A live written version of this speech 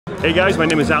Hey guys, my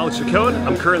name is Chacon.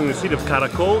 I'm currently in the city of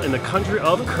Karakol in the country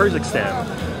of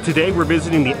Kyrgyzstan. Today we're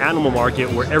visiting the animal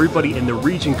market where everybody in the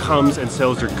region comes and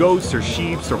sells their goats, their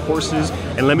sheep, their horses,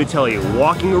 and let me tell you,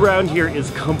 walking around here is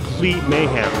complete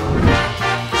mayhem.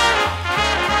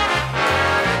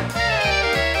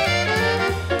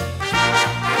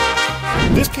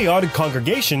 This chaotic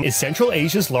congregation is Central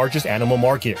Asia's largest animal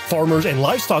market. Farmers and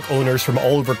livestock owners from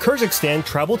all over Kyrgyzstan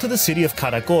travel to the city of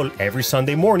Karakol every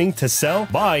Sunday morning to sell,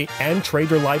 buy, and trade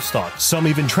their livestock. Some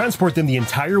even transport them the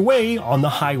entire way on the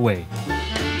highway.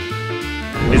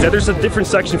 Is that there's a different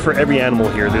section for every animal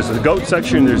here. There's a goat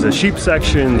section, there's a sheep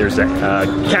section, there's a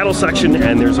cattle section,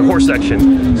 and there's a horse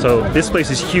section. So this place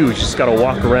is huge. Just gotta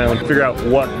walk around, figure out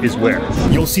what is where.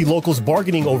 You'll see locals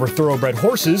bargaining over thoroughbred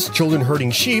horses, children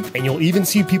herding sheep, and you'll even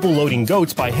see people loading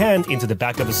goats by hand into the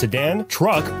back of a sedan,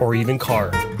 truck, or even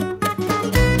car.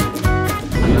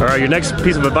 Alright, your next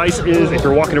piece of advice is if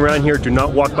you're walking around here, do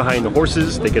not walk behind the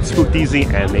horses. They get spooked easy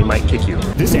and they might kick you.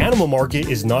 This animal market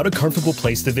is not a comfortable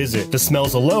place to visit. The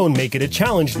smells alone make it a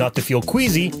challenge not to feel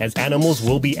queasy, as animals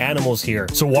will be animals here.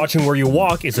 So watching where you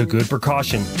walk is a good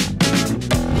precaution.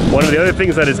 One of the other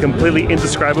things that is completely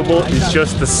indescribable is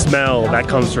just the smell that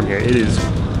comes from here. It is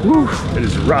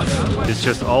rough. It's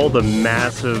just all the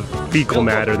massive fecal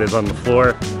matter that's on the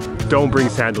floor. Don't bring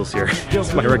sandals here.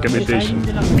 That's my recommendation.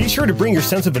 Be sure to bring your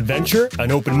sense of adventure,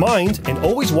 an open mind, and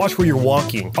always watch where you're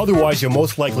walking. Otherwise, you'll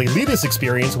most likely leave this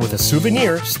experience with a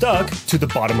souvenir stuck to the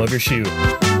bottom of your shoe.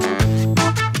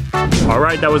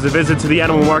 Alright, that was a visit to the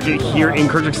animal market here in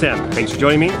Kyrgyzstan. Thanks for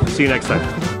joining me. See you next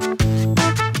time.